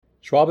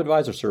Schwab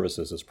Advisor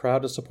Services is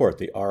proud to support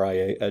the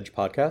RIA Edge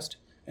podcast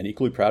and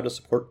equally proud to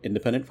support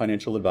independent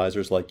financial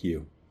advisors like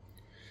you.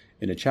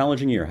 In a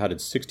challenging year, how did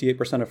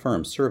 68% of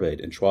firms surveyed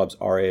in Schwab's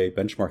RIA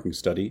benchmarking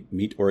study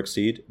meet or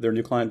exceed their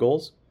new client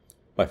goals?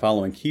 By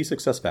following key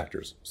success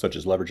factors, such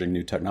as leveraging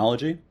new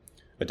technology,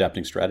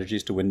 adapting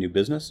strategies to win new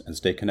business and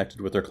stay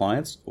connected with their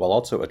clients, while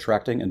also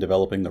attracting and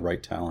developing the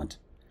right talent.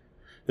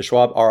 The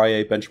Schwab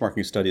RIA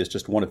benchmarking study is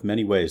just one of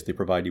many ways they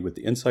provide you with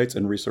the insights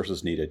and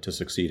resources needed to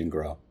succeed and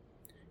grow.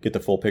 Get the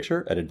full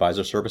picture at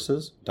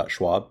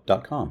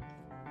advisorservices.schwab.com.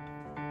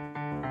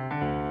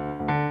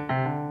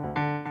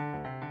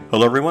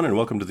 Hello, everyone, and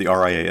welcome to the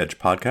RIA Edge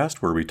podcast,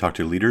 where we talk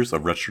to leaders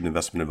of registered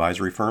investment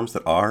advisory firms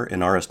that are,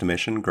 in our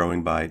estimation,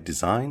 growing by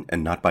design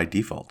and not by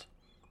default.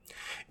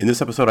 In this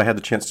episode, I had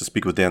the chance to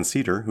speak with Dan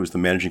Seder, who is the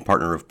managing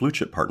partner of Blue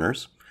Chip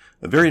Partners,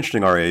 a very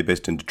interesting RIA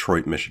based in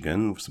Detroit,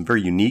 Michigan, with some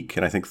very unique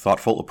and I think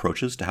thoughtful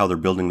approaches to how they're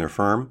building their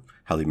firm,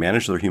 how they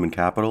manage their human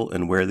capital,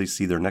 and where they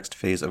see their next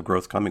phase of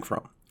growth coming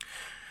from.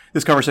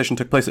 This conversation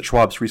took place at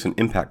Schwab's recent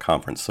Impact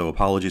Conference, so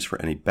apologies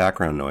for any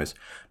background noise,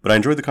 but I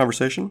enjoyed the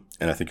conversation,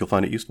 and I think you'll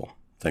find it useful.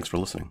 Thanks for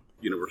listening.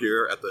 We're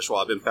here at the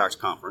Schwab Impact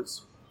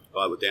Conference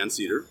with Dan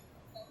Seder,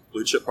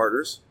 Blue Chip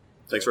Partners.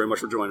 Thanks very much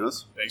for joining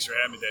us. Thanks for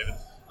having me, David.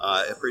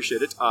 I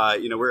appreciate it.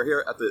 We're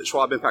here at the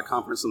Schwab Impact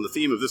Conference, and the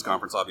theme of this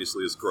conference,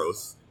 obviously, is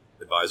growth,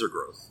 advisor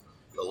growth.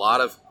 A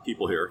lot of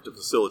people here to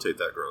facilitate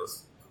that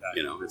growth.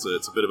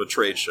 It's a bit of a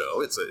trade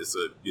show. It's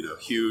a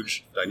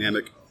huge,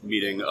 dynamic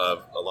meeting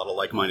of a lot of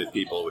like-minded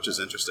people, which is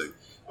interesting.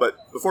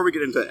 But before we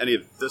get into any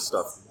of this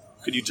stuff,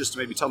 could you just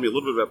maybe tell me a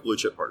little bit about Blue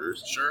Chip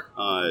Partners? Sure.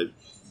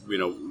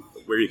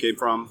 Where you came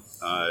from,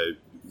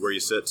 where you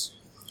sit,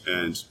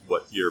 and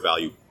what your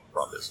value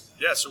prop is.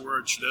 Yeah, so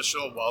we're a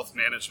traditional wealth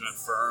management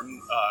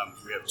firm.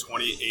 We have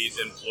 28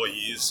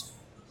 employees.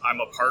 I'm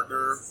a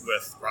partner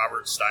with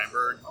Robert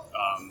Steinberg.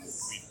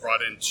 We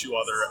brought in two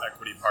other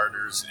equity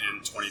partners in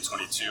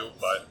 2022,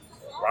 but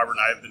Robert and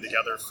I have been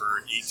together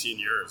for 18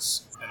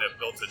 years and have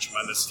built a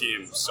tremendous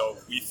team. So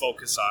we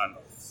focus on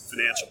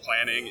financial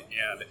planning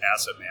and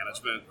asset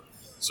management.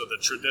 So the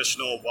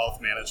traditional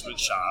wealth management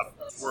shop,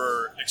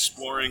 we're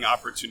exploring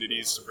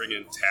opportunities to bring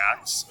in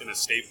tax and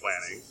estate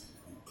planning.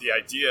 The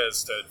idea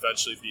is to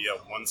eventually be a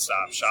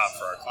one-stop shop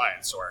for our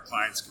clients, so our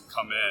clients can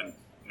come in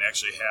and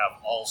actually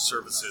have all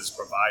services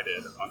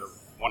provided under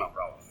one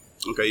umbrella.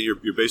 Okay,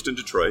 you're based in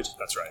Detroit.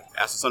 That's right.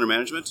 Assets under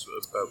management?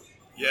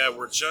 Yeah,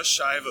 we're just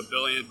shy of $1.2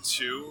 billion.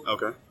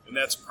 Okay. And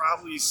that's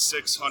probably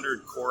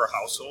 600 core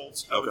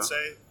households, I would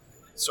say.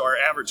 So our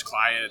average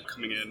client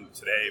coming in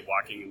today,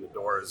 walking in the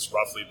door, is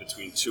roughly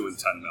between 2 and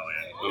 10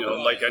 million.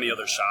 Okay. Like any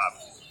other shop,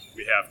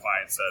 we have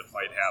clients that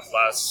might have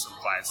less, some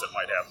clients that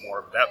might have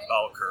more, but that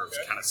bell curve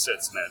kind of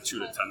sits in that 2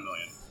 to 10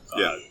 million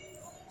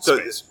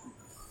space.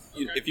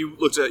 If you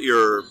looked at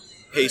your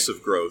pace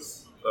of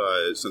growth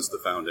since the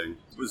founding,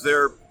 was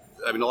there,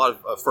 a lot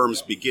of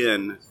firms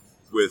begin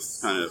with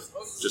kind of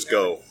just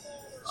go,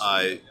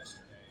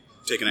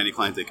 taking any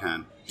client they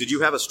can. Did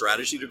you have a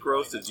strategy to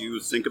growth? Did you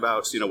think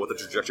about, what the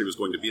trajectory was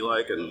going to be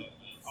like?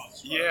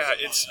 Yeah,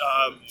 it's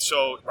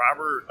so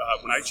Robert,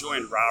 when I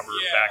joined Robert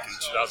back in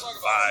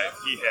 2005,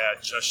 he had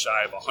just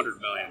shy of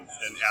 100 million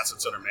in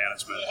assets under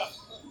management.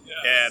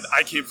 And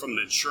I came from an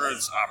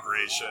insurance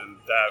operation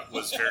that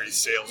was very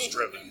sales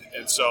driven.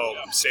 And so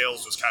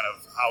sales was kind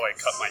of how I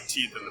cut my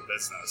teeth in the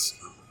business.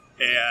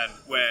 And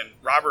when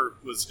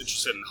Robert was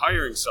interested in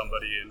hiring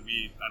somebody and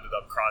we ended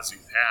up crossing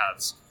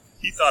paths,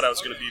 he thought I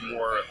was going to be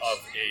more of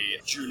a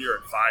junior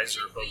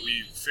advisor, but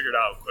we figured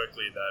out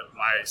quickly that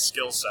my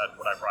skill set,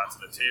 what I brought to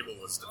the table,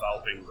 was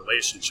developing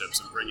relationships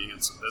and bringing in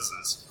some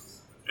business.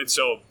 And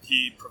so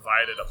he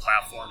provided a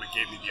platform and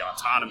gave me the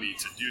autonomy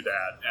to do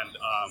that. And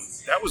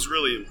that was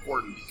really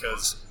important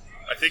because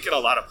I think in a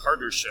lot of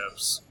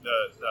partnerships,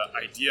 the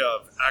idea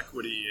of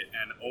equity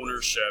and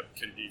ownership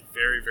can be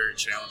very, very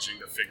challenging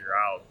to figure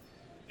out.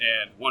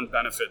 And one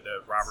benefit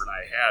that Robert and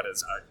I had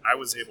is I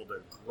was able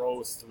to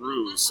grow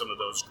through some of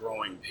those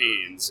growing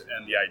pains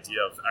and the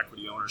idea of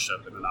equity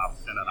ownership in an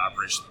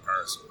operation of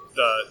cars.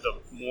 The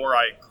more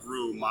I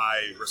grew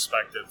my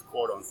respective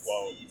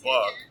quote-unquote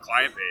book,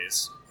 client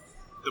base,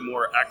 the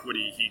more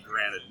equity he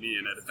granted me.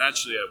 And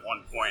eventually at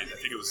one point, I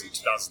think it was in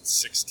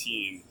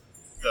 2016,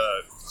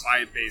 the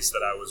client base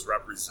that I was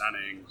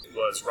representing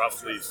was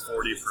roughly 41%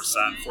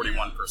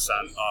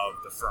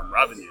 of the firm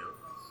revenue.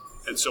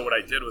 And so what I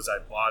did was I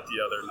bought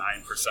the other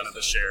 9% of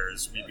the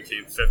shares. We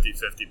became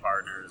 50-50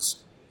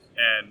 partners.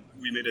 And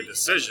we made a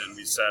decision.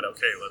 We said,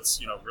 okay,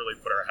 let's really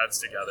put our heads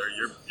together.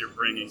 You're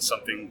bringing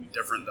something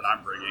different than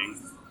I'm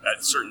bringing.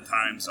 At certain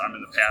times, I'm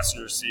in the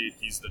passenger seat.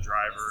 He's the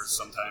driver.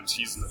 Sometimes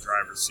he's in the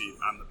driver's seat.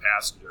 I'm the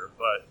passenger.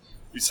 But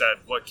we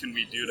said, what can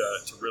we do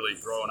to really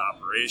grow an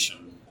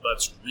operation?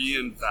 Let's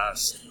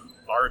reinvest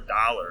our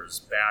dollars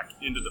back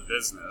into the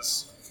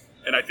business.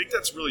 And I think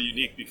that's really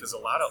unique because a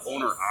lot of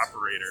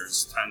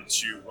owner-operators tend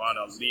to run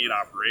a lean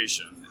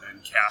operation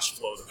and cash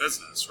flow the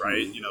business,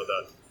 right?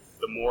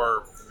 The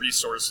more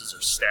resources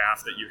or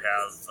staff that you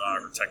have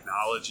or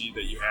technology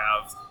that you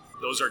have,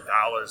 those are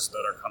dollars that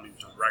are coming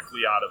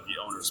directly out of the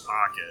owner's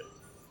pocket.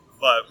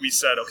 But we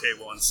said, okay,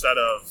 well, instead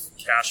of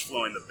cash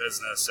flowing the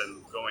business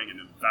and going and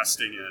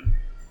investing in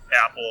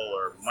Apple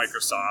or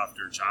Microsoft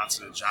or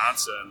Johnson &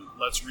 Johnson,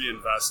 let's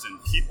reinvest in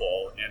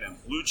people and in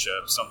blue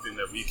chip, something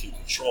that we can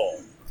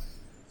control.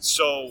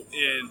 So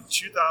in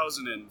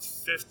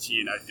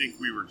 2015, I think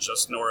we were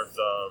just north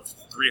of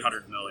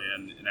 300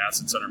 million in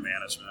assets under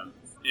management.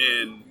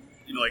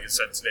 Like I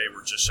said, today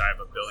we're just shy of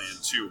 $1 billion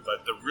too.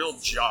 But the real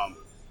jump,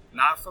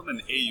 not from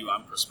an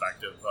AUM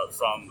perspective, but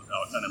from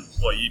an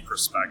employee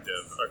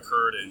perspective,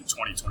 occurred in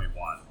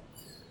 2021.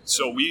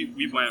 So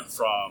we went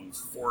from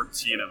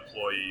 14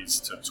 employees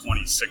to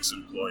 26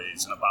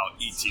 employees in about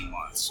 18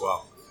 months.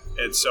 Wow.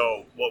 And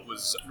so what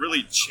was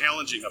really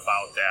challenging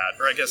about that,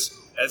 or I guess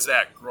as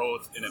that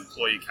growth in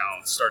employee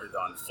count started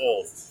to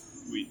unfold,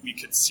 we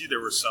could see there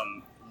were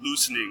some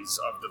loosenings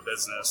of the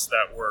business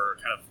that were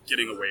kind of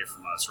getting away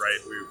from us, right?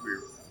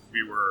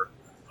 We were,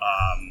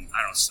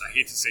 I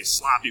hate to say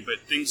sloppy, but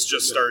things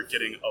just started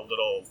getting a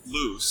little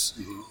loose.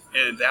 Mm-hmm.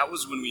 And that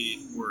was when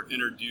we were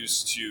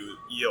introduced to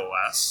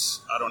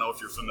EOS. I don't know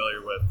if you're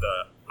familiar with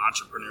the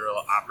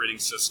Entrepreneurial Operating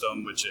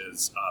System, which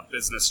is a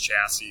business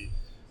chassis.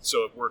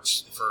 So it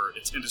works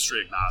it's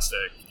industry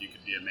agnostic. You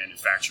could be a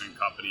manufacturing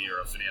company or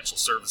a financial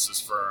services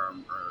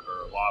firm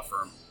or a law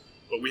firm.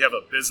 But we have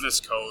a business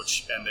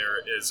coach, and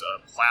there is a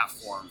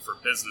platform for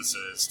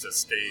businesses to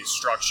stay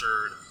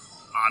structured,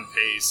 on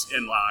pace,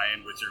 in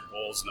line with your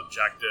goals and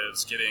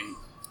objectives, getting,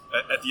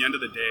 at the end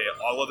of the day,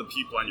 all of the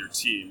people on your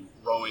team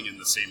rowing in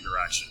the same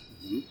direction.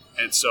 Mm-hmm.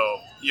 And so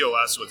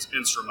EOS was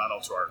instrumental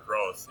to our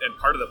growth. And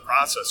part of the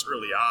process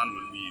early on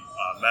when we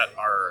met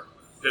our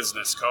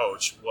business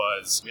coach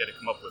was we had to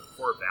come up with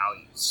core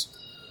values.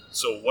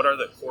 So what are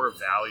the core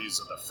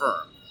values of the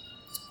firm?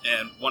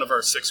 And one of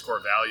our 6 core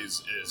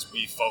values is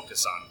we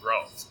focus on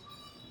growth.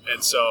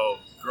 And so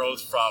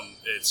growth from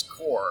its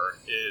core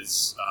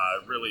is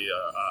really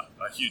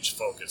a huge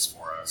focus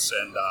for us.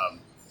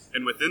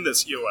 And within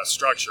this EOS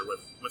structure,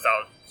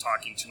 without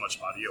talking too much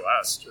about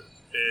EOS,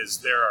 is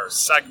there are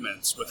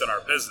segments within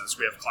our business.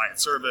 We have client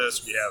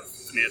service, we have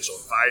financial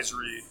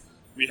advisory,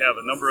 we have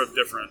a number of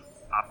different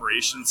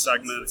operation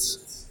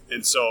segments.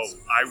 And so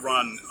I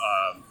run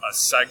a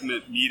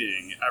segment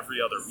meeting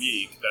every other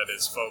week that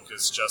is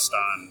focused just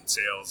on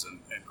sales and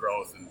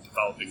growth and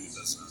developing the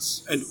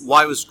business. And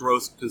why was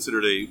growth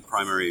considered a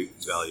primary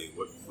value?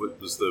 What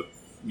was the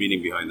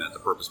meaning behind that, the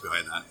purpose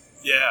behind that?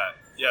 Yeah.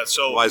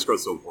 So why is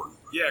growth so important?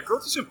 Yeah,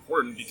 growth is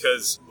important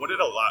because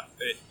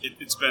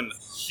it's been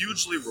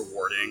hugely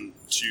rewarding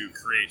to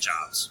create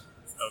jobs.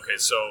 Okay,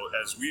 so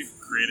as we've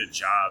created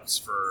jobs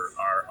for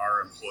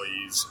our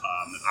employees,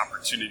 and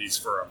opportunities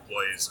for our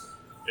employees,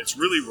 it's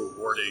really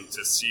rewarding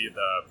to see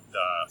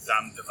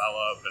them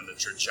develop and the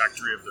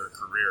trajectory of their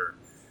career.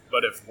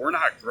 But if we're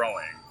not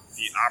growing,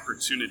 the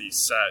opportunity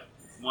set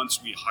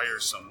once we hire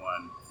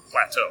someone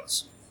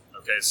plateaus.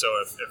 Okay, so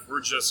if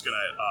we're just going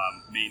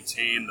to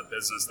maintain the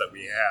business that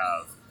we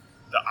have,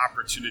 the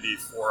opportunity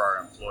for our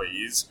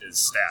employees is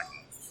stagnant.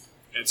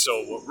 And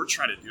so what we're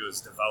trying to do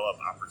is develop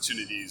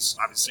opportunities,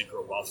 obviously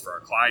grow wealth for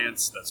our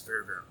clients. That's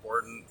very, very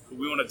important. But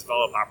we want to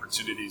develop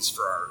opportunities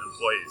for our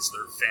employees.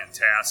 They're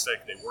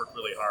fantastic. They work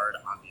really hard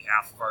on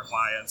behalf of our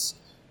clients.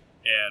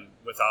 And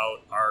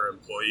without our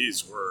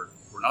employees, we're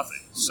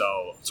nothing.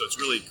 So it's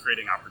really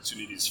creating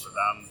opportunities for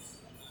them.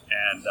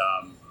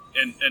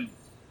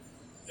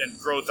 And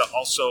growth that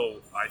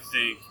also, I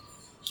think,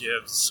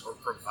 gives or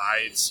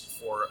provides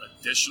for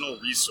additional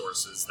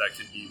resources that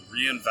can be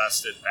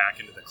reinvested back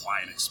into the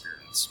client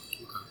experience.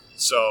 Okay.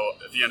 So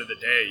at the end of the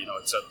day,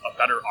 it's a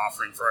better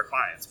offering for our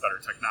clients, better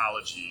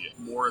technology,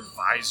 more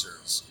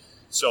advisors.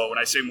 So when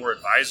I say more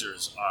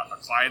advisors, our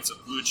clients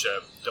of Blue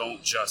Chip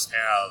don't just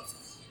have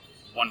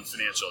one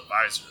financial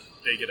advisor.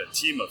 They get a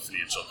team of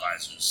financial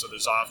advisors. So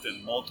there's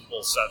often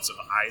multiple sets of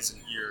eyes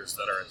and ears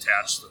that are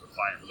attached to the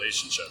client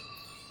relationship.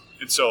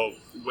 And so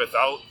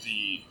without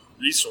the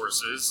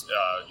resources,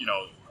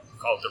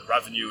 call it the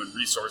revenue and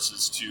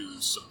resources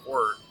to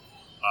support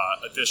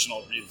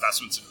additional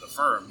reinvestments into the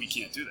firm, we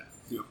can't do that.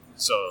 Yep.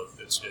 So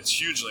it's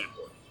hugely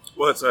important.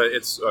 Well,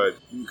 it's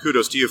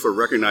kudos to you for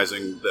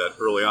recognizing that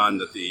early on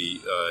that the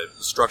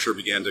structure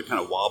began to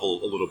kind of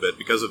wobble a little bit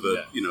because of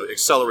the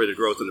accelerated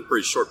growth in a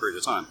pretty short period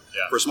of time.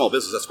 Yeah. For a small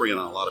business, that's bringing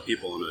on a lot of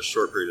people in a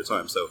short period of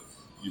time. So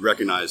you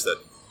recognize that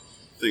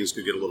things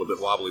could get a little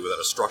bit wobbly without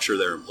a structure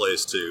there in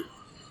place to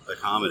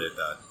accommodate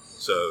that.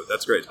 So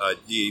that's great.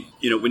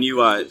 When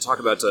you talk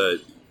about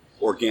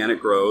organic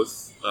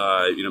growth,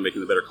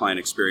 making the better client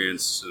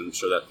experience and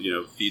sure that,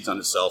 feeds on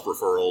itself,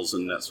 referrals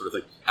and that sort of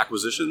thing.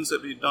 Acquisitions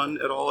have you done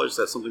at all? Or is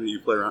that something that you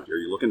play around? Are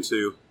you looking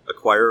to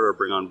acquire or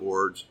bring on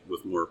board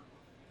with more?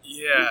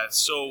 Yeah,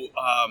 so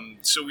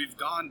we've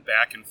gone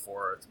back and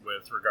forth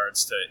with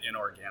regards to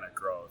inorganic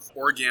growth.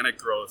 Organic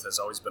growth has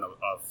always been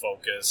a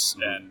focus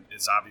and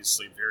is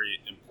obviously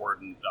very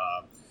important.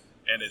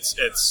 And it's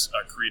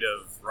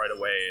accretive right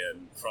away.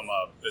 And from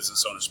a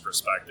business owner's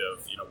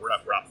perspective, we're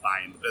not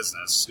buying the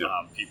business.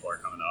 Yeah. People are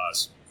coming to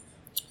us.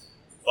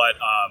 But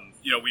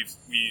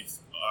we've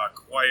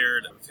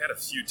acquired. We've had a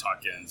few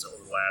tuck-ins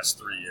over the last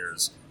 3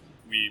 years.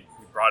 We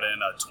brought in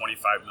a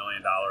 $25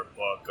 million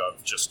book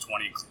of just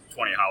 20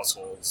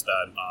 households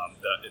that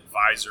the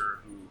advisor,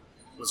 who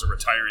was a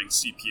retiring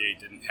CPA,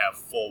 didn't have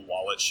full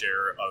wallet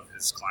share of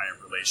his client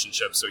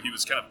relationship. So he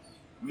was kind of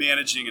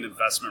managing an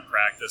investment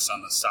practice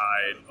on the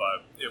side,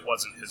 but it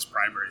wasn't his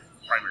primary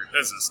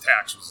business.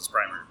 Tax was his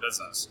primary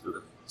business.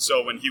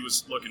 So when he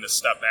was looking to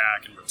step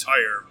back and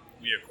retire,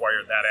 we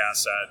acquired that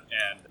asset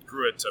and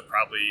grew it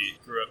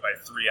by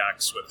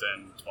 3x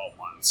within 12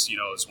 months. You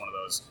know, it was one of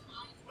those,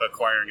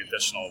 acquiring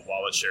additional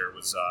wallet share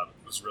was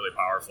really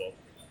powerful.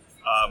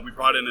 We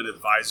brought in an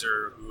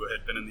advisor who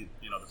had been in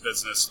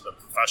the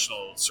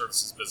professional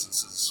services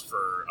businesses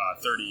for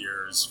 30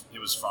 years. He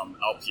was from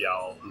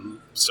LPL.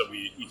 So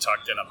we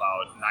tucked in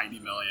about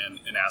 $90 million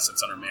in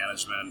assets under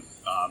management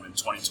in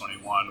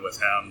 2021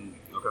 with him.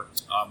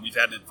 We've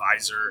had an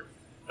advisor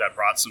that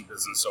brought some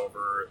business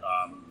over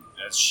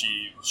as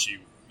she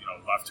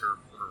left her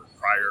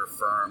prior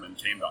firm and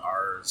came to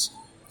ours.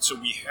 So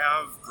we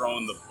have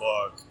grown the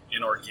book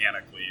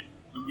inorganically.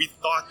 We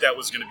thought that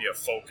was going to be a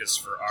focus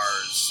for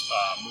ours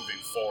moving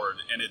forward,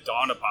 and it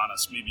dawned upon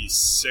us maybe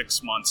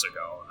 6 months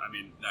ago. I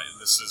mean,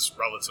 this is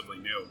relatively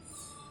new.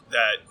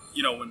 That,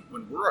 you know,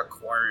 when we're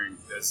acquiring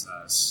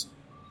business,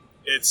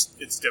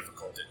 it's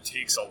difficult. It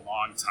takes a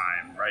long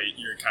time, right?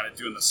 You're kind of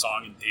doing the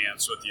song and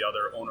dance with the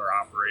other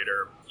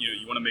owner-operator.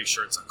 You want to make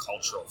sure it's a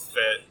cultural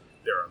fit.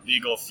 There are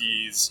legal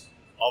fees.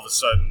 All of a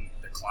sudden,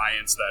 the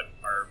clients that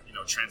are,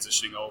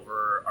 transitioning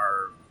over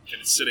are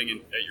kind of sitting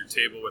at your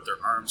table with their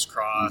arms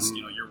crossed.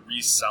 You're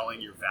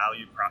reselling your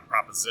value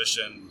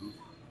proposition.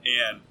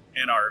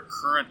 And our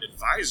current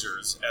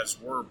advisors, as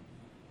we're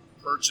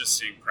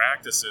purchasing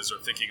practices or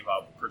thinking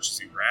about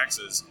purchasing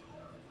practices,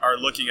 are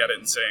looking at it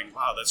and saying,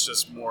 wow, that's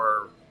just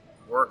more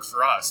work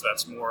for us.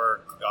 That's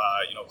more,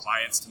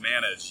 clients to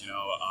manage.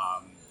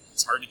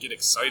 It's hard to get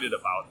excited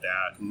about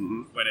that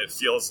when it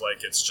feels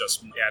like it's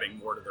just adding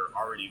more to their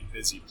already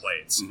busy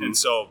plates. And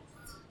so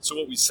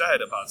what we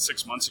said about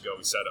 6 months ago,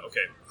 we said,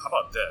 okay, how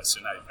about this?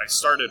 And I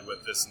started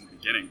with this in the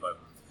beginning, but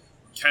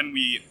can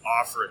we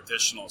offer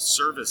additional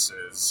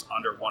services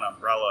under one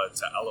umbrella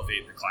to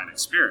elevate the client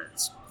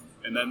experience?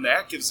 And then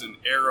that gives an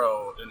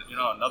arrow,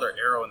 another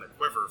arrow in the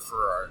quiver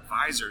for our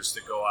advisors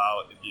to go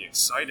out and be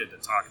excited to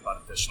talk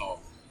about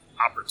additional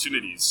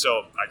opportunities.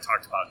 So I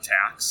talked about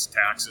tax.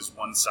 Tax is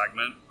one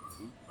segment.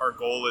 Our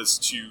goal is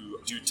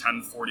to do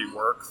 1040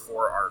 work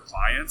for our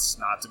clients,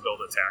 not to build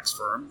a tax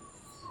firm.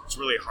 It's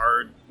really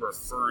hard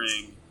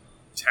referring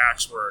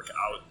tax work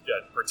out,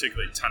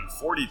 particularly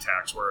 1040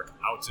 tax work,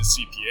 out to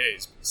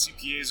CPAs.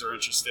 CPAs are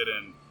interested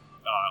in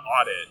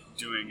audit,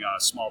 doing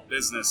small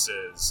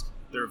businesses.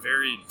 They're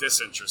very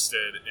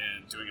disinterested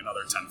in doing another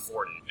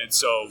 1040. And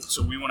so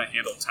we want to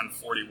handle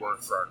 1040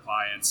 work for our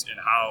clients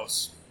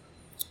in-house.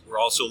 We're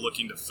also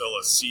looking to fill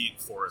a seat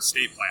for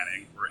estate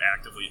planning. We're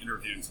actively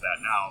interviewing for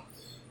that now.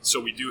 So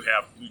we do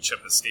have blue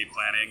chip estate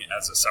planning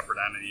as a separate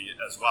entity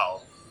as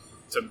well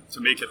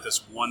to make it this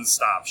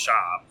one-stop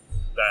shop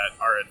that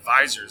our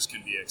advisors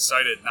can be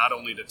excited not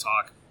only to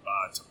talk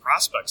to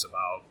prospects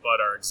about, but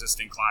our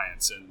existing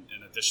clients and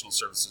additional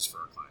services for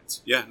our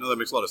clients. Yeah, no, that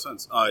makes a lot of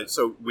sense.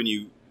 So when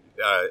you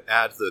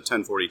add the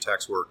 1040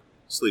 tax work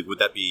sleeve, would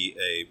that be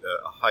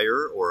a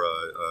hire or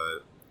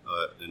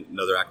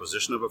another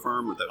acquisition of a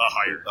firm? Would that a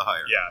hire. A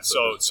hire. Yeah.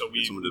 So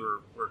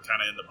we're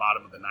kind of in the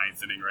bottom of the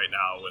ninth inning right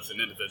now with an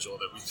individual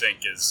that we think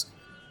is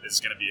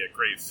going to be a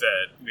great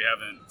fit. We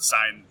haven't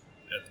signed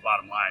at the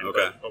bottom line,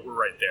 but we're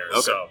right there.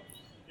 Okay. So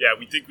yeah,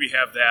 we think we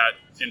have that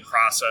in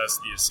process.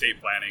 The estate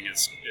planning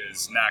is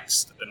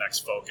the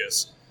next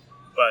focus.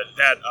 But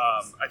that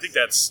I think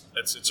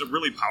it's a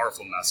really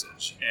powerful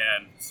message,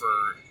 and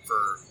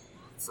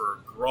for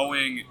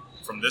growing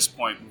from this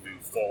point moving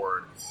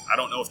forward, I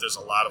don't know if there's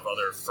a lot of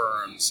other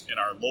firms in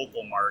our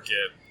local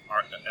market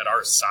at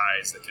our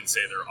size that can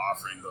say they're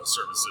offering those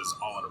services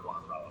all under one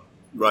umbrella.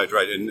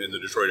 Right. In the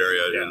Detroit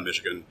area in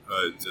Michigan,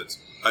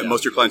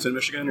 most of your clients in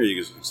Michigan, or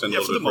you extend a little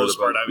bit further? For the most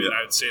part,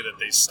 I would say that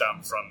they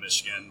stem from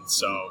Michigan.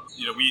 So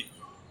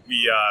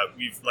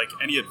we've like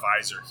any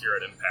advisor here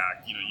at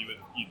Impact,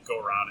 you'd go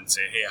around and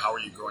say, hey, how are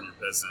you growing your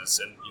business?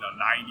 And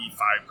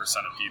 95%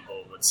 of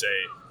people would say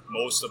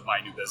most of my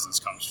new business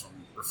comes from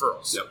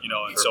referrals. Yep.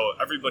 And so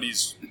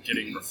everybody's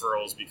getting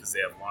referrals because they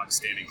have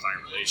long-standing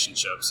client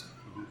relationships,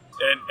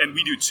 and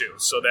we do too.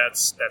 So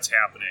that's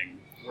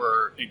happening.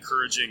 We're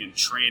encouraging and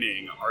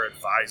training our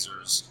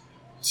advisors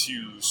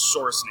to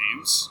source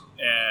names,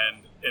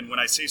 and when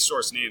I say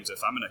source names,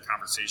 if I'm in a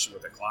conversation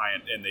with a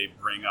client and they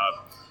bring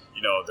up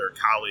their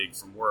colleague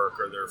from work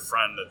or their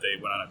friend that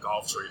they went on a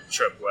golf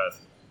trip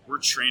with, we're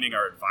training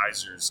our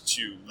advisors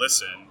to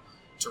listen,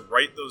 to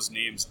write those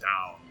names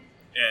down,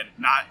 and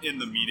not in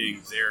the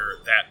meeting there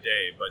that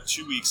day, but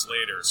 2 weeks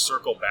later,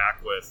 circle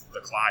back with the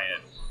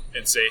client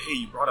and say, hey,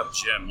 you brought up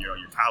Jim, your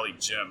colleague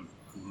Jim.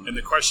 And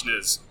the question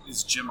is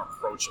Jim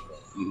approachable?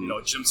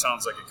 Jim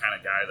sounds like a kind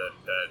of guy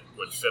that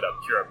would fit up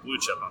here at Blue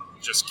Chip.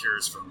 I'm just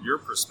curious from your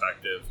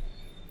perspective,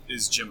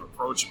 is Jim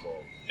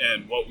approachable?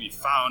 And what we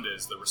found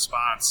is the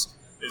response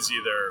is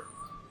either,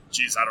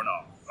 geez, I don't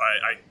know.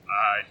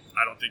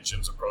 I don't think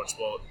Jim's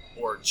approachable,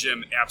 or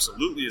Jim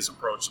absolutely is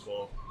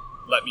approachable.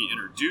 Let me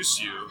introduce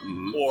you.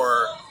 Mm-hmm.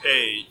 Or,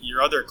 hey,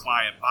 your other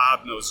client,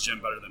 Bob, knows Jim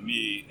better than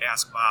me.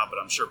 Ask Bob, but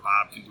I'm sure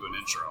Bob can do an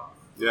intro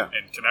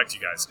and connect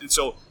you guys. And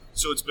so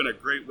it's been a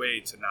great way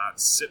to not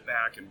sit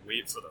back and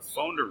wait for the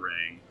phone to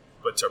ring,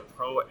 but to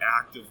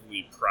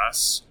proactively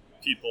press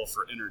people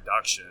for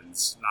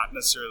introductions, not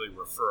necessarily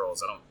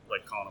referrals. I don't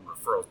like calling them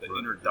referrals, but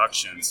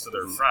introductions to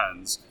their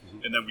friends,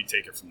 and then we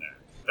take it from there.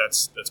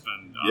 That's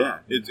been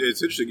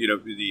it's interesting.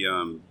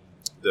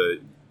 The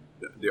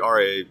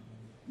RIA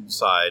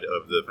side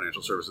of the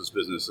financial services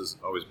business has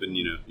always been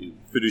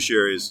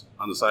fiduciaries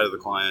on the side of the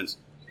client,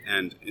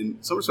 and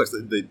in some respects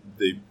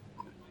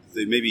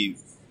they maybe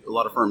a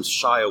lot of firms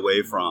shy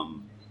away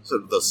from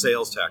sort of the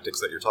sales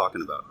tactics that you're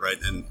talking about, right?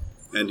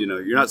 And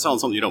you're not selling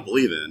something you don't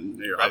believe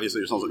in. Obviously,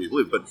 you're selling something you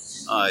believe, but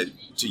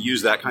to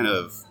use that kind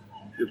of,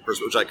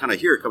 which I kind of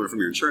hear coming from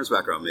your insurance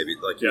background, maybe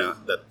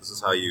that this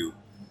is how you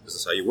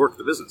work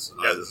the business.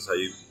 This is how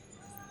you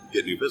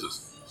get new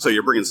business. So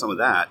you're bringing some of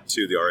that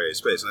to the RIA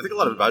space, and I think a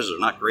lot of advisors are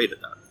not great at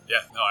that. Yeah,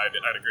 no,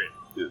 I'd agree.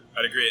 Yeah.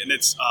 I'd agree, and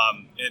it's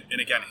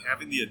and again,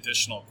 having the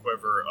additional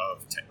quiver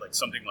of like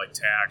something like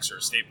tax or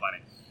estate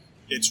planning.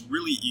 It's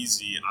really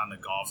easy on the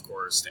golf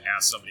course to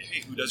ask somebody,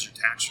 hey, who does your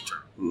tax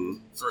return?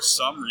 Mm-hmm. For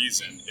some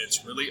reason,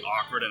 it's really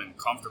awkward and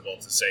uncomfortable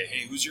to say,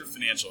 hey, who's your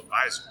financial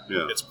advisor?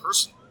 Yeah. It's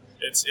personal.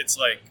 It's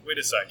like, wait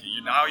a second,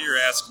 now you're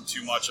asking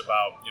too much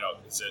about,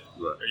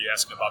 are you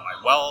asking about my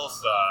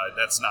wealth?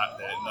 That's not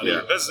none of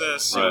your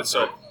business. Right.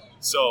 So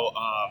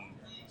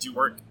do you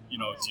work, do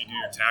you do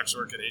your tax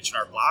work at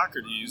H&R Block,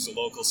 or do you use a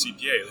local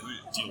CPA?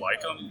 Do you like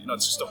them?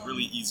 It's just a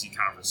really easy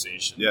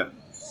conversation. Yeah.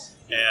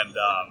 And,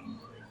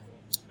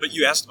 but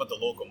you asked about the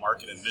local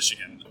market in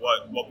Michigan.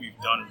 What we've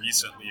done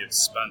recently is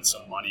spent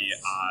some money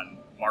on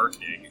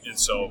marketing, and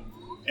so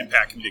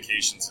Impact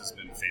Communications has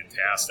been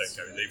fantastic.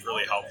 I mean, they've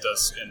really helped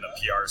us in the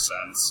PR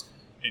sense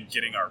in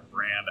getting our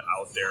brand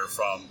out there,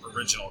 from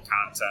original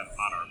content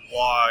on our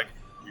blog.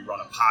 We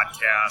run a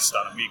podcast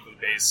on a weekly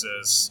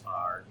basis.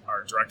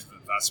 Our director of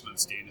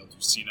investments, Daniel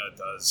Ducina,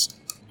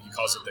 he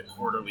calls it the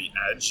Quarterly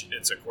Edge.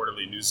 It's a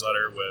quarterly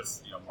newsletter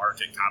with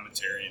market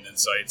commentary and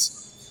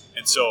insights.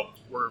 And so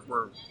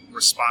we're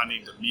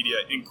responding to media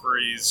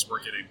inquiries. We're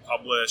getting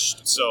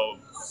published. So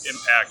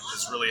Impact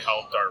has really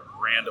helped our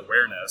brand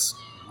awareness.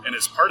 And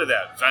as part of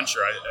that venture,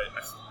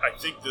 I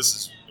think this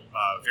is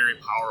very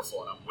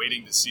powerful, and I'm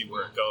waiting to see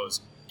where it goes.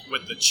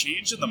 With the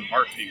change in the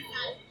marketing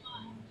rule,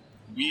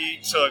 we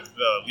took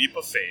the leap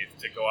of faith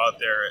to go out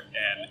there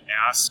and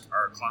ask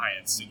our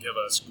clients to give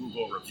us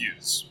Google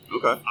reviews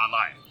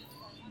online.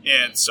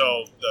 And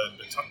so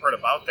the tough part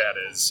about that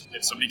is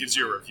if somebody gives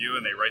you a review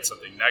and they write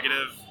something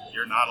negative,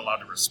 you're not allowed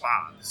to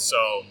respond.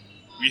 So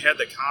we had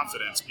the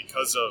confidence,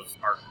 because of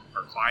our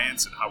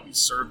clients and how we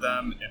serve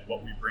them and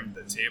what we bring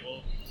to the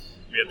table,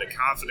 we had the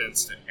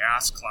confidence to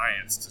ask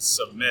clients to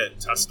submit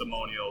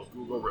testimonial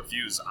Google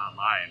reviews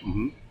online.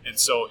 Mm-hmm. And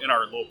so in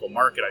our local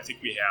market, I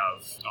think we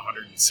have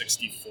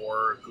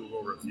 164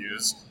 Google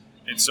reviews.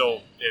 And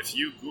so if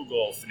you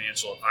Google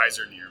financial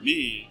advisor near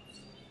me,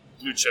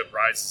 Blue Chip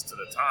rises to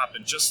the top.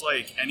 And just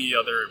like any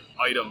other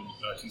item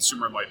a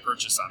consumer might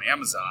purchase on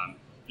Amazon,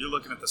 you're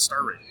looking at the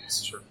star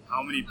ratings. Sure.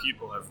 How many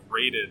people have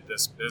rated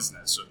this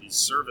business or these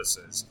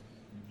services?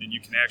 And you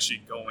can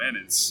actually go in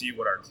and see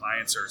what our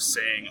clients are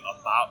saying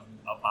about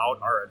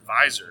our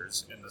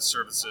advisors and the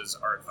services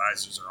our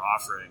advisors are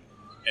offering.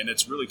 And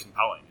it's really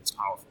compelling. It's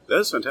powerful. That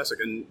is fantastic.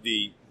 And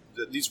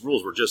these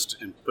rules were just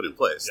put in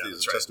place. Yeah,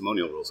 these right.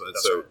 testimonial rules. And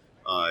That's so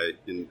right.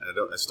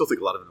 I still think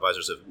a lot of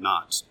advisors have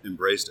not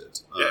embraced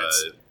it. Yeah,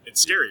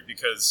 it's scary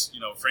because,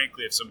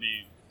 frankly, if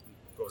somebody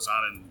goes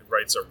on and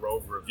writes a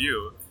rogue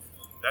review,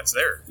 that's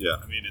there. Yeah.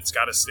 I mean, it's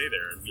got to stay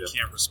there, and we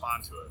can't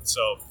respond to it.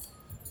 So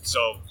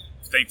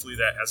thankfully,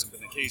 that hasn't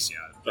been the case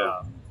yet.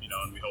 Yeah.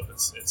 And we hope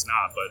it's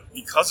not. But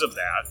because of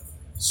that,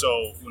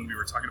 so when we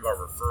were talking about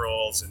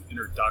referrals and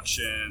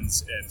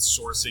introductions and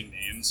sourcing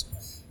names,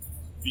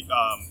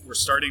 we're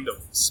starting to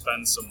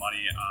spend some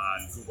money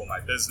on Google My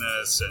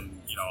Business and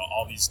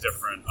all these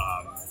different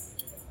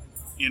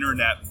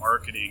internet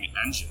marketing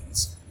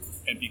engines.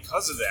 And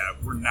because of that,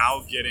 we're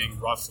now getting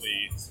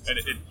roughly, and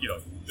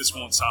this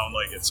won't sound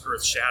like it's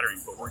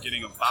earth-shattering, but we're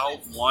getting about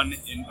one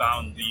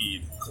inbound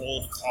lead,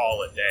 cold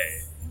call a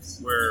day,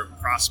 where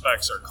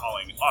prospects are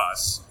calling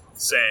us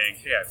saying,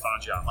 hey, I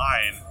found you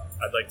online.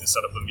 I'd like to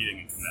set up a meeting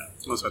and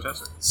connect. That's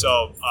fantastic.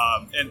 So,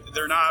 and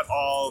they're not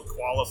all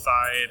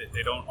qualified.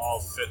 They don't all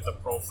fit the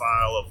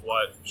profile of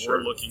what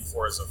we're looking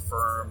for as a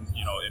firm,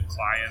 in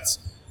clients,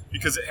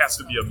 because it has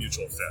to be a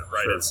mutual fit,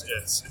 right? Sure.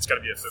 It's got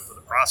to be a fit for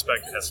the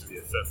prospect. It has to be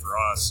a fit for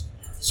us.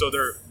 So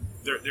there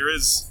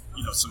is,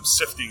 some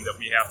sifting that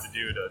we have to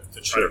do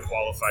to try to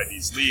qualify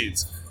these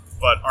leads.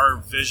 But our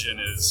vision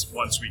is,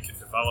 once we can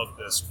develop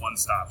this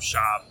one-stop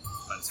shop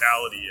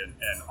mentality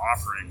and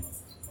offering,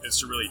 is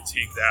to really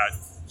take that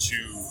to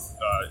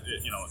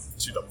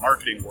the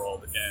marketing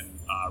world and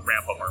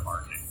ramp up our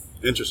marketing.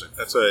 Interesting.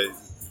 That's a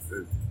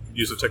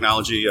use of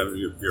technology. I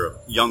mean, you're a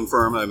young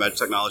firm. I imagine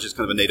technology is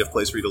kind of a native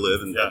place for you to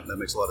live, and that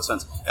makes a lot of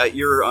sense.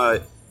 Your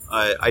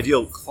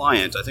ideal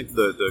client, I think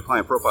the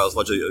client profile is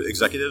largely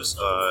executives,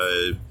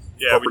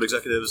 corporate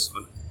executives.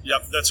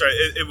 Yep, that's right.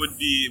 It would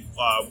be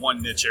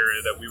one niche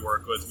area that we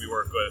work with. We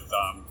work with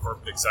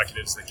corporate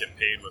executives that get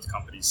paid with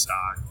company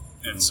stock.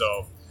 And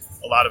so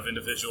a lot of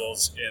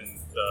individuals in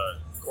the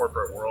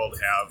corporate world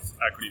have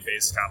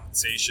equity-based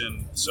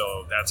compensation.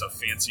 So that's a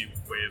fancy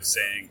way of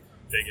saying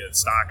they get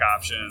stock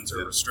options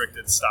or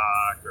restricted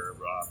stock or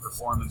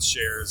performance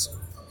shares.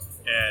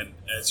 And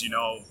as you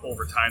know,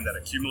 over time that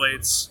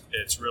accumulates.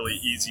 It's really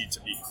easy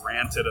to be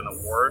granted an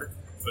award,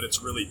 but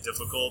it's really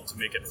difficult to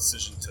make a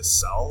decision to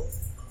sell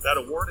that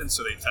award, and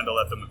so they tend to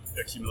let them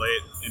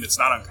accumulate. And it's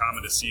not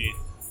uncommon to see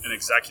an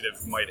executive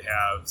who might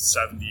have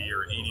 70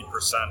 or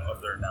 80%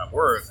 of their net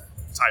worth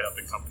tied up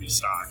in company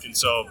stock. And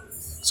so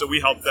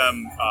we help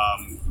them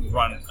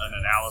run an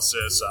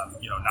analysis on,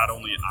 not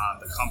only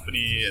on the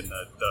company and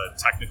the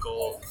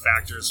technical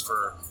factors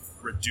for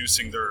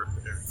reducing their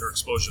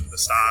exposure to the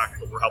stock,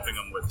 but we're helping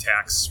them with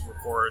tax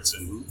reports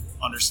and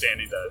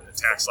understanding the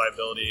tax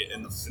liability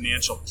and the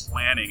financial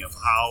planning of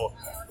how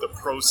the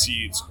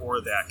proceeds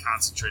or that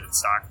concentrated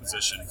stock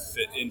position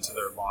fit into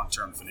their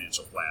long-term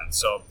financial plan.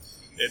 So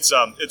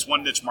it's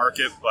one niche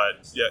market,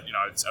 but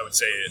I would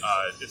say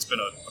it's been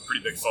a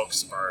pretty big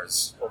focus of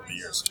ours over the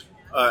years.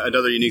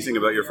 Another unique thing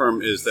about your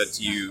firm is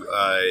that you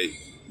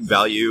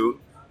value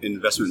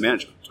investment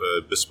management,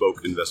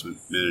 bespoke investment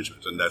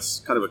management, and that's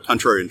kind of a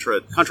contrary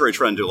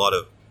trend to a lot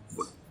of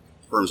what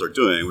firms are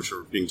doing, which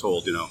are being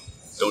told,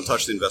 don't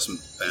touch the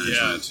investment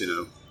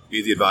management,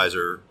 be the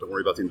advisor, don't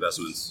worry about the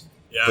investments,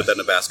 put that in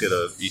a basket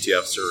of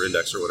ETFs or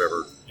index or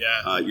whatever.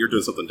 You're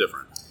doing something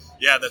different.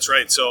 Yeah, that's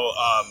right. So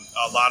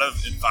a lot of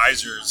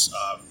advisors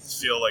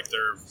feel like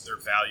their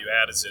value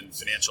add is in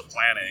financial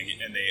planning,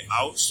 and they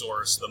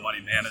outsource the money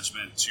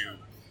management to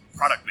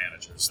product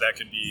managers. That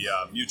could be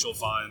mutual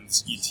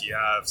funds,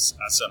 ETFs,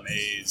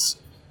 SMAs,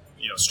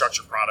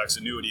 structured products,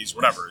 annuities,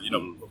 whatever,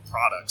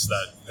 products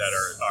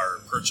that are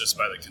purchased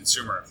by the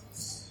consumer.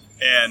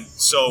 And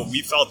so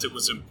we felt it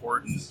was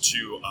important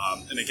to,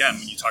 and again,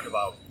 when you talk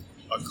about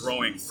a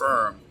growing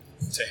firm,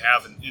 to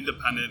have an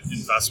independent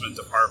investment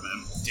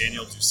department.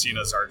 Daniel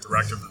Ducina is our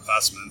director of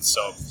investments.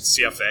 So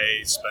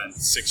CFA spent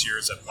 6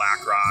 years at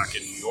BlackRock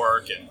in New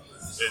York and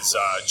is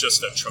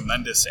just a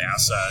tremendous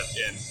asset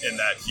in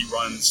that he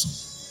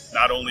runs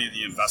not only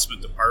the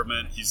investment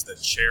department, he's the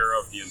chair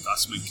of the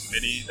investment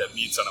committee that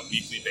meets on a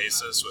weekly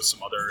basis with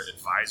some other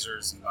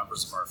advisors and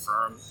members of our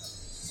firm.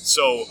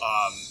 So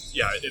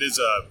it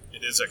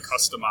is a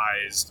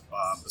customized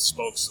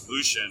bespoke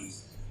solution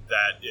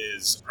that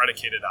is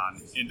predicated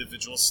on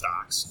individual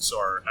stocks. So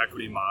our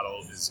equity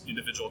model is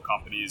individual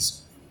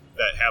companies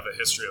that have a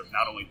history of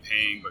not only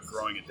paying but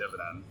growing a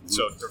dividend.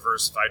 So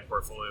diversified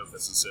portfolio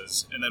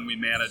businesses. And then we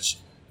manage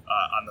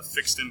on the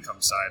fixed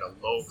income side a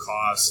low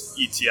cost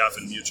ETF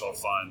and mutual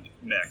fund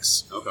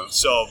mix. Okay.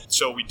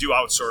 So we do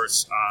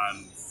outsource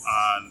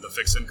on the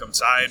fixed income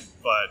side,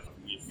 but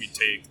we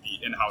take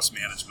the in-house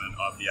management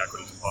of the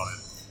equity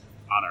component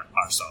on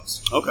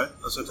ourselves. Okay,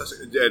 that's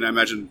fantastic. And I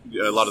imagine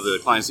a lot of the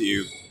clients that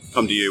you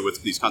come to you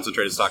with these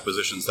concentrated stock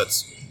positions,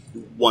 that's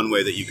one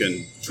way that you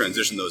can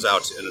transition those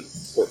out in a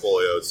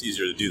portfolio. It's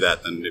easier to do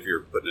that than if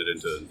you're putting it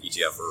into an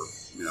ETF or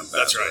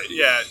That's right.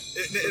 Yeah,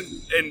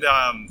 and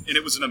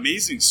it was an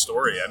amazing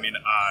story. I mean,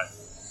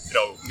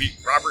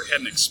 Robert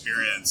had an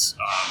experience.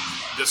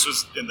 This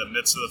was in the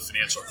midst of the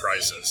financial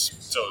crisis.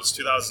 So it was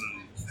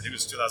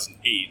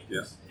 2008.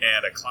 Yeah.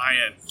 And a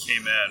client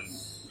came in.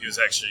 He was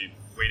actually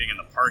waiting in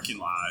the parking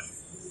lot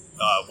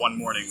one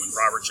morning when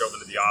Robert drove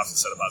into the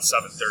office at about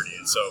 7:30,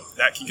 and so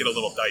that can get a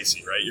little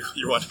dicey, right?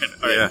 You're wondering,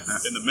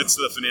 in the midst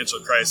of the financial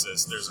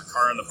crisis, there's a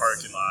car in the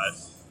parking lot.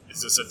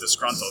 Is this a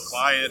disgruntled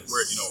client?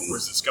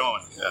 Where's this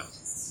going? Yeah.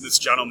 This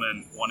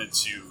gentleman wanted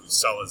to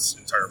sell his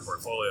entire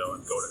portfolio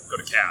and go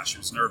to cash. He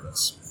was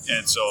nervous,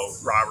 and so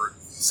Robert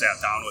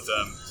sat down with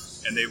him,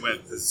 and they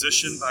went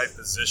position by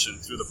position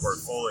through the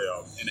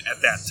portfolio. And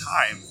at that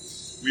time,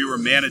 we were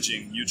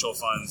managing mutual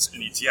funds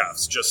and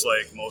ETFs, just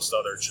like most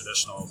other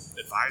traditional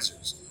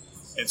advisors.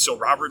 And so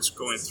Robert's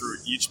going through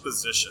each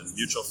position,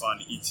 mutual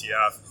fund,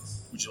 ETF.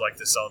 Would you like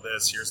to sell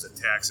this? Here's the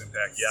tax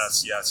impact.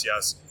 Yes, yes,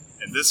 yes.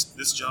 And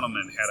this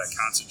gentleman had a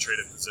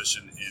concentrated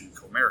position in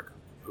Comerica.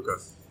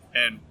 Okay.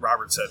 And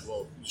Robert said,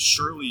 well,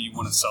 surely you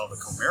want to sell the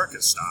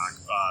Comerica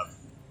stock.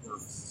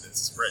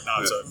 Right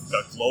now it's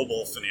a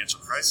global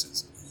financial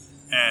crisis.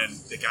 And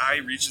the guy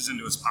reaches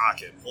into his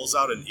pocket, pulls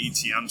out an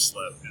ATM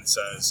slip and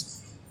says,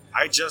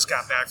 I just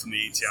got back from the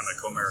ATM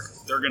at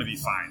Comerica. They're going to be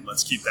fine.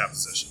 Let's keep that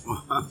position.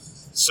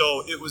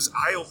 So it was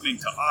eye-opening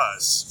to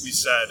us. We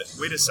said,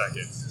 wait a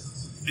second.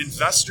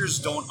 Investors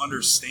don't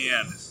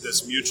understand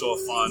this mutual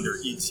fund or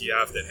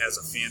ETF that has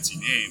a fancy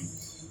name.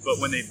 But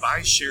when they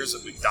buy shares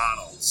of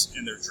McDonald's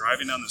and they're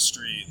driving down the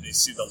street, they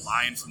see the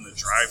line from the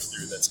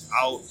drive-thru that's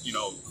out,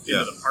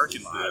 into the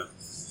parking lot.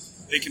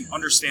 They can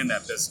understand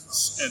that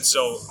business. And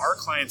so our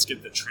clients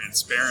get the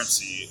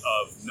transparency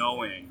of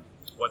knowing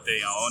what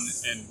they own,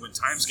 and when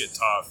times get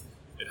tough,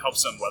 it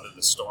helps them weather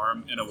the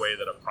storm in a way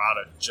that a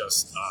product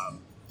just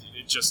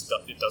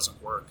it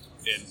doesn't work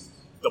in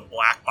the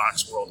black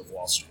box world of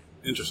Wall Street.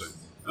 Interesting.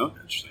 Oh,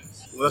 interesting.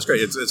 Well, that's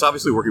great. It's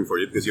obviously working for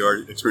you because you are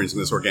experiencing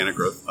this organic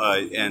growth.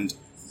 And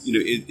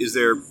is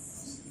there,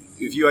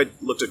 if you had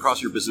looked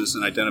across your business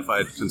and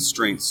identified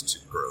constraints to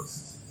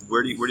growth,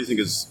 where do you think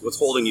what's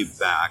holding you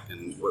back,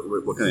 and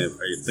what kind of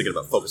are you thinking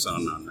about focusing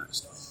on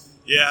next?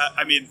 Yeah,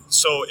 I mean,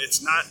 so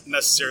it's not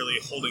necessarily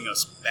holding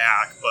us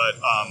back, but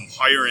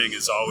hiring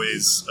is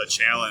always a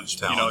challenge.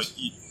 Talent.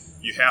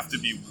 You have to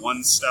be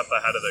one step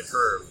ahead of the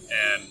curve.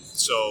 And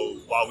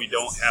so while we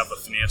don't have a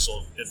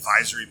financial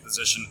advisory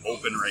position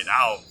open right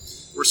now,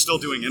 we're still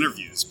doing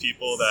interviews.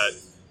 People that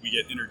we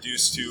get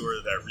introduced to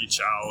or that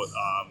reach out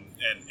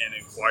and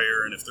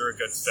inquire, and if they're a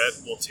good fit,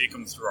 we'll take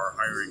them through our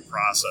hiring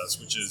process,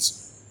 which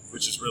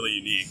is really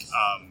unique.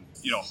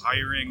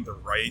 Hiring the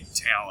right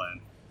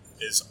talent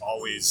is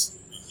always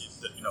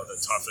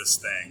the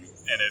toughest thing,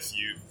 and if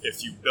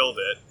you build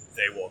it,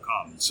 they will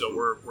come. So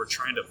we're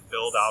trying to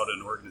build out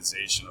an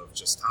organization of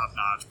just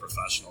top-notch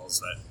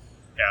professionals that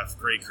have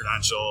great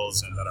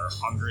credentials and that are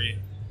hungry.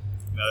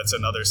 That's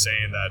another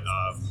saying that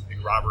I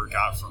think Robert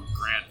got from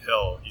Grant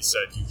Hill. He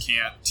said, "You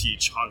can't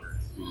teach hunger."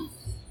 Mm-hmm.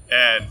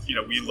 And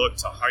we look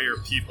to hire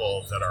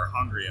people that are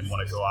hungry and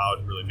want to go out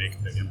and really make a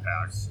big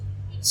impact.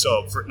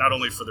 So for not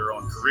only for their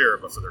own career,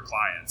 but for their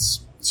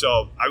clients.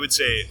 So I would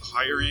say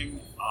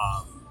hiring.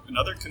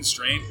 Another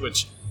constraint,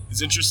 which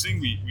is interesting,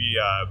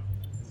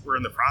 we're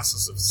in the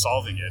process of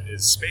solving it,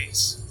 is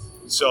space.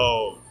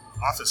 So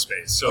office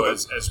space. So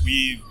as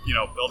we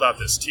build out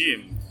this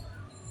team,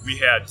 we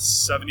had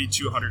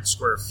 7,200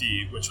 square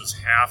feet, which was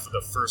half of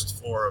the first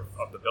floor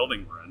of the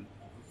building we're in.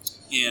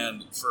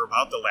 And for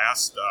about the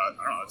last,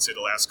 I'd say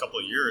the last couple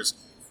of years,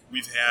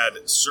 we've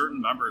had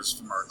certain members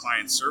from our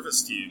client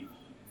service team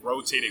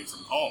rotating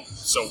from home.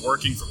 So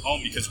working from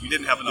home because we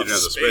didn't have enough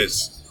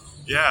space.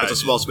 Yeah, it's a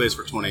small space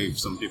for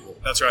 20-some people.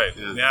 That's right.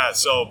 Yeah.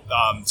 So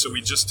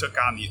we just took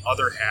on the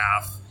other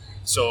half.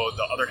 So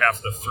the other half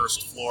of the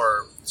first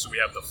floor. So we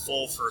have the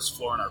full first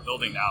floor in our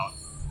building now,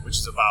 which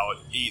is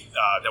about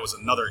that was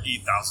another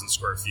 8,000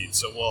 square feet.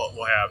 So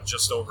we'll have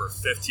just over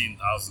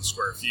 15,000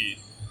 square feet.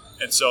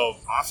 And so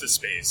office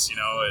space,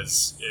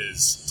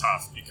 is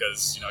tough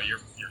because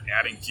you're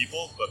adding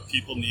people, but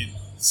people need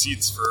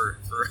seats for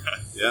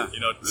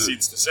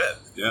seats to sit.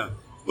 Yeah.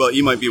 Well,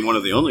 you might be one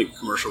of the only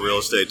commercial real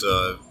estate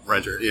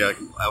renter,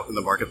 out in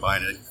the market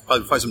buying it.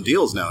 Probably find some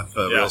deals now in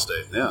real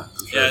estate. Yeah,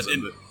 I'm sure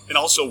and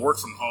also work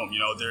from home.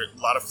 A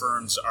lot of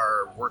firms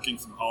are working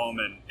from home,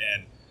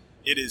 and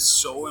it is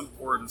so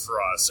important for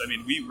us. I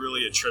mean, we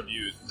really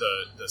attribute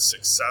the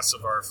success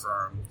of our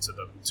firm to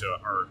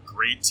our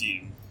great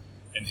team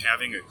and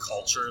having a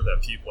culture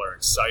that people are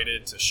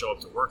excited to show up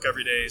to work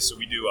every day. So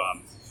we do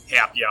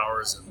happy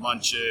hours and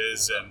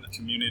lunches and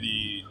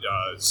community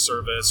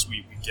service.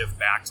 We give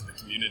back to the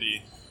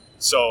community.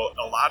 So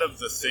a lot of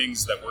the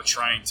things that we're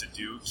trying to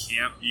do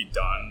can't be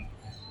done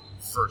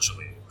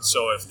virtually.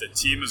 So if the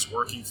team is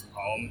working from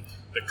home,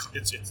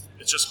 it's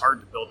just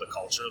hard to build the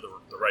culture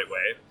the right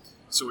way.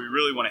 So we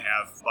really want to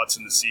have butts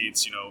in the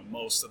seats,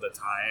 most of the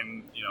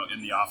time,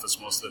 in the office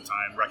most of the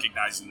time,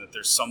 recognizing that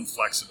there's some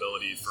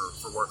flexibility for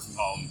work from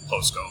home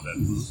post-COVID.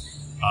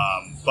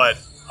 Mm-hmm. But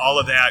all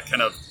of that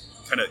kind of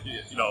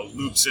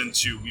loops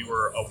into, we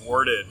were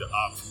awarded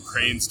from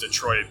Crane's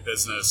Detroit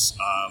business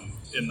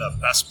in the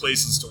best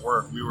places to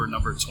work. We were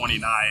number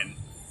 29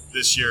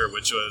 this year,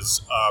 which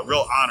was a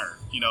real honor.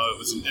 It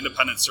was an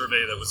independent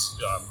survey that was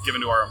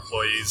given to our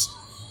employees.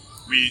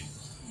 We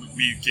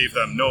gave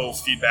them no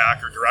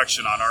feedback or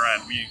direction on our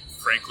end. We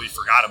frankly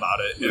forgot about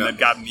it, and then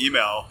got an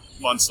email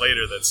months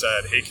later that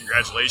said, "Hey,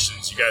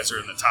 congratulations, you guys are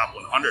in the top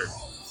 100."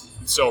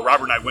 So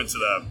Robert and I went to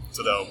the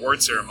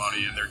award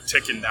ceremony, and they're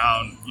ticking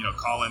down,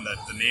 calling the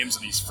names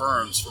of these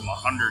firms from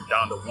 100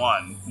 down to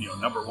 1,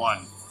 number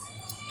 1.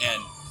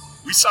 And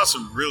we saw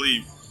some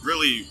really,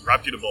 really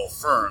reputable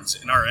firms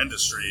in our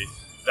industry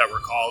that were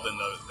called in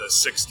the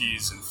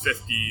 60s and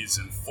 50s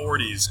and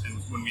 40s.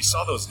 And when we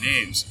saw those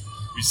names,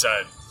 we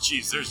said,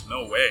 geez, there's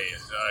no way.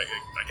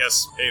 I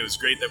guess, hey, it was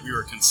great that we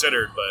were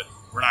considered, but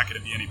we're not going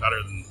to be any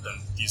better than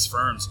these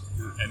firms.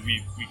 And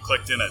we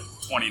clicked in at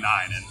 29,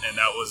 and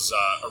that was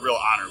a real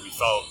honor. We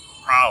felt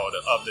proud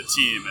of the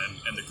team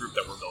and the group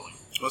that we're building.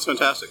 Well, that's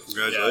fantastic.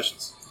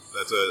 Congratulations. Yeah.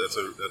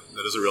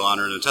 That is a real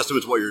honor and a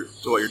testament to what you're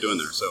doing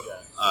there. So,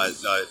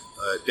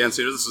 Dan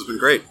Seder, this has been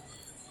great.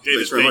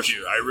 David, thank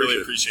you. I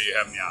really appreciate you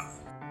having me on.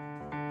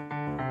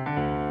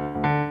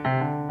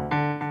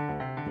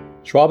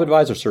 Schwab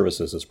Advisor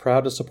Services is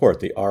proud to support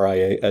the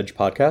RIA Edge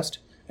podcast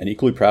and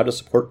equally proud to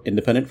support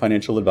independent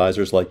financial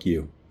advisors like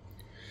you.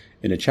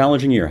 In a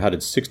challenging year, how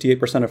did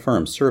 68% of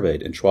firms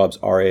surveyed in Schwab's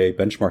RIA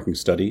benchmarking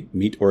study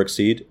meet or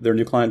exceed their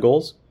new client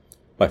goals?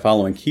 By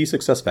following key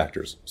success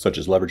factors, such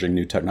as leveraging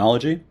new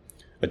technology,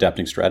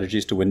 adapting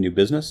strategies to win new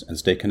business and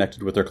stay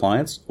connected with their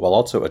clients, while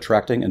also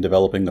attracting and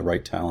developing the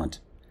right talent.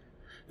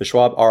 The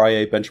Schwab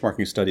RIA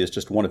benchmarking study is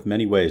just one of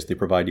many ways they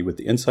provide you with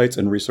the insights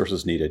and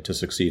resources needed to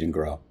succeed and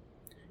grow.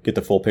 Get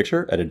the full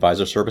picture at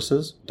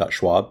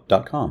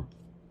advisorservices.schwab.com.